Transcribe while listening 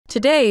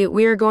Today,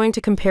 we are going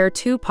to compare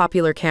two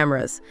popular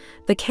cameras,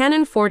 the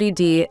Canon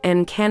 40D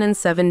and Canon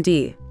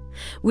 7D.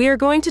 We are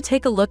going to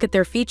take a look at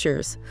their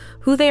features,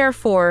 who they are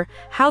for,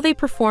 how they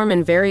perform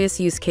in various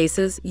use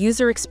cases,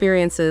 user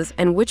experiences,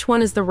 and which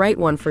one is the right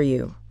one for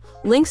you.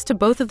 Links to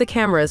both of the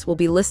cameras will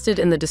be listed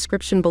in the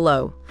description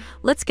below.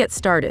 Let's get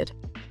started.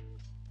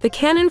 The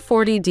Canon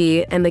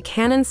 40D and the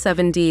Canon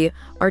 7D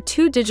are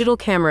two digital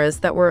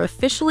cameras that were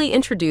officially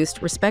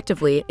introduced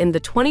respectively in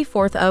the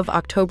 24th of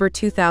October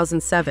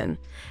 2007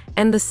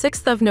 and the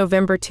 6th of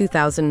November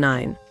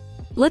 2009.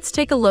 Let's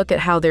take a look at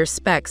how their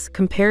specs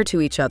compare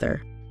to each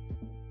other.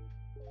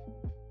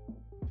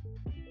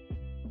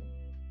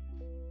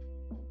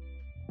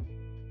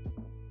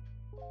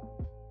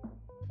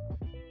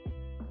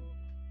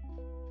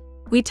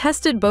 We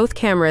tested both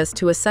cameras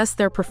to assess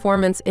their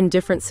performance in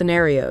different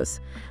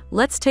scenarios.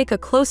 Let's take a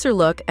closer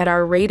look at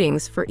our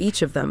ratings for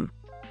each of them.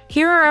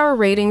 Here are our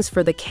ratings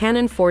for the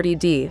Canon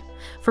 40D.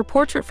 For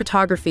portrait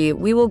photography,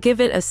 we will give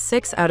it a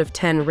 6 out of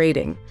 10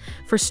 rating.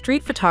 For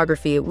street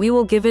photography, we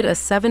will give it a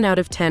 7 out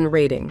of 10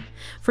 rating.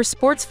 For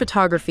sports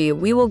photography,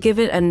 we will give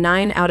it a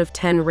 9 out of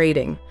 10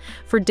 rating.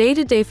 For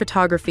day-to-day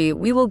photography,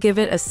 we will give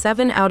it a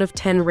 7 out of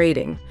 10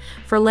 rating.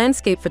 For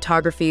landscape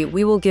photography,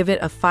 we will give it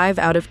a 5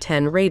 out of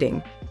 10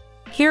 rating.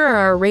 Here are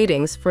our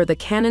ratings for the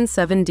Canon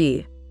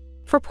 7D.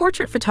 For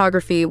portrait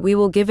photography, we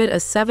will give it a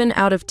 7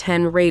 out of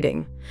 10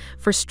 rating.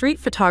 For street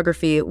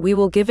photography, we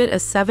will give it a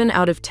 7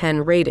 out of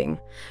 10 rating.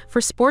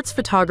 For sports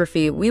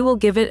photography, we will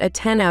give it a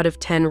 10 out of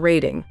 10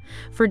 rating.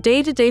 For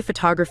day-to-day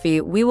photography,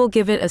 we will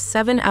give it a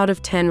 7 out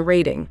of 10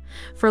 rating.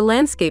 For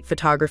landscape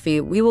photography,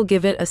 we will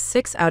give it a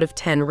 6 out of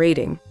 10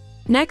 rating.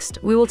 Next,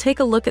 we will take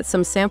a look at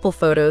some sample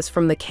photos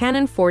from the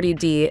Canon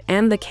 40D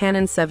and the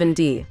Canon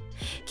 7D.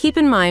 Keep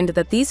in mind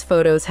that these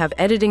photos have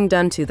editing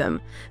done to them,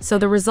 so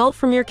the result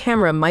from your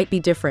camera might be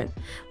different.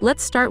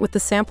 Let's start with the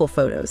sample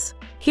photos.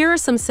 Here are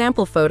some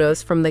sample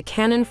photos from the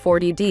Canon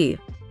 40D.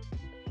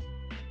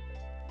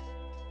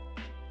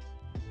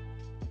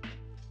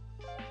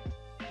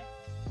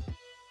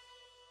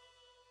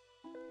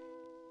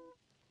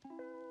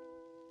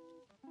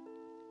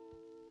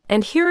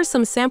 And here are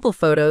some sample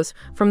photos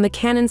from the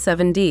Canon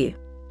 7D.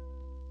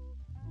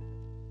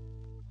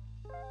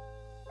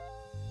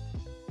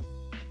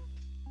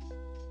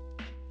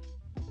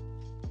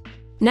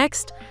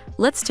 Next,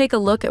 let's take a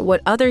look at what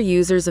other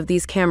users of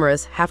these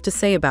cameras have to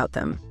say about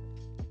them.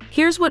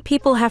 Here's what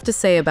people have to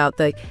say about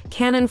the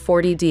Canon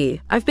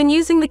 40D. I've been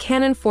using the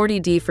Canon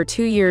 40D for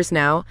 2 years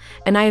now,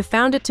 and I have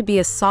found it to be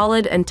a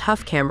solid and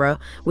tough camera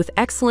with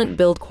excellent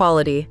build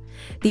quality.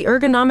 The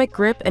ergonomic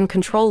grip and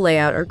control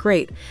layout are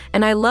great,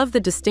 and I love the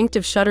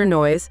distinctive shutter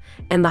noise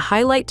and the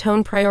highlight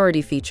tone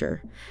priority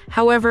feature.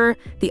 However,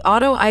 the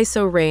auto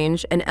ISO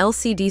range and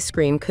LCD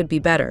screen could be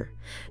better.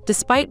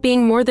 Despite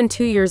being more than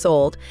 2 years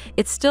old,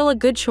 it's still a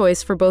good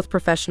choice for both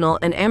professional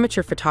and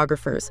amateur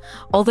photographers,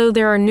 although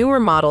there are newer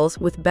models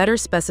with better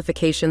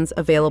specifications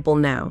available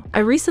now. I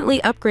recently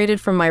upgraded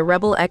from my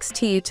Rebel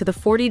XT to the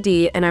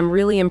 40D and I'm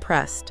really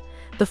impressed.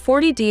 The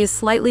 40D is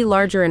slightly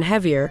larger and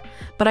heavier,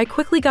 but I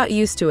quickly got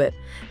used to it.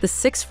 The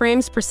 6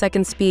 frames per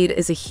second speed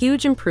is a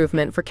huge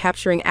improvement for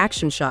capturing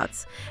action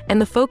shots, and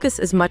the focus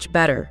is much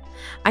better.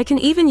 I can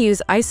even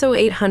use ISO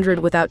 800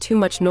 without too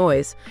much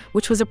noise,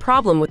 which was a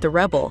problem with the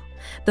Rebel.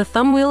 The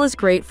thumb wheel is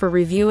great for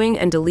reviewing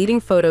and deleting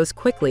photos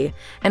quickly,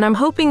 and I'm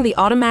hoping the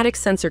automatic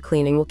sensor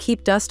cleaning will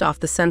keep dust off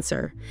the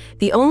sensor.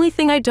 The only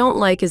thing I don't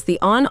like is the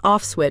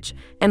on-off switch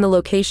and the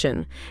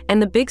location,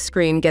 and the big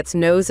screen gets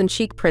nose and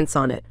cheek prints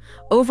on it.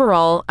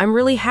 Overall, I'm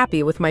really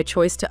happy with my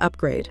choice to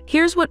upgrade.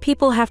 Here's what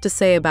people have to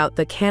say about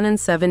the Canon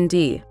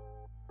 7D.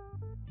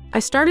 I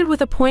started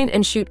with a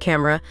point-and-shoot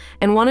camera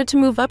and wanted to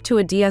move up to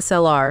a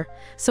DSLR,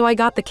 so I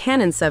got the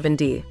Canon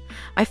 7D.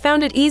 I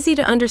found it easy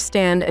to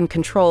understand and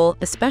control,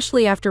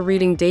 especially after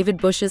reading David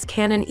Bush's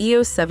Canon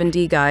EOS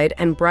 7D guide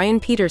and Brian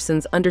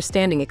Peterson's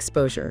Understanding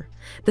Exposure.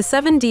 The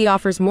 7D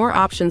offers more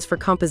options for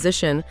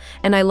composition,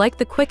 and I like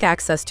the quick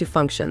access to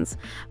functions.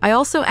 I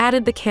also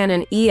added the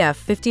Canon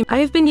EF50. I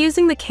have been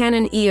using the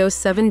Canon EOS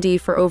 7D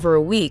for over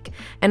a week,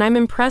 and I'm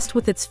impressed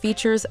with its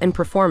features and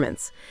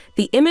performance.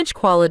 The image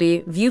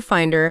quality,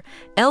 viewfinder,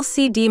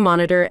 LCD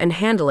monitor, and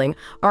handling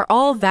are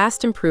all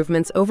vast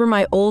improvements over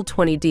my old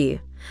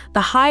 20D.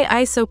 The high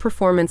ISO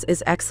performance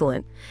is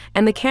excellent,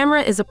 and the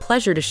camera is a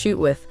pleasure to shoot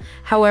with.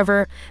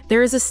 However,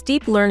 there is a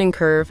steep learning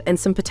curve and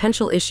some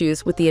potential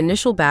issues with the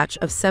initial batch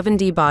of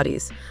 7D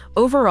bodies.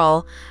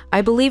 Overall,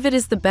 I believe it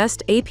is the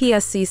best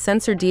APS-C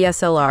sensor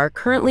DSLR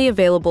currently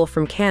available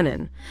from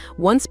Canon.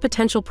 Once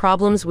potential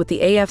problems with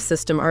the AF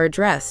system are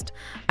addressed,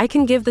 I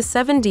can give the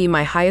 7D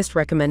my highest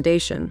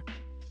recommendation.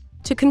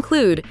 To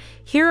conclude,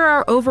 here are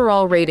our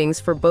overall ratings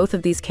for both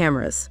of these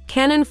cameras.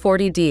 Canon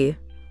 40D.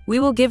 We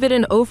will give it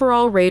an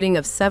overall rating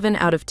of 7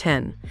 out of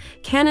 10.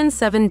 Canon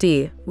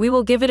 7D, we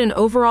will give it an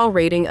overall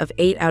rating of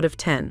 8 out of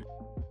 10.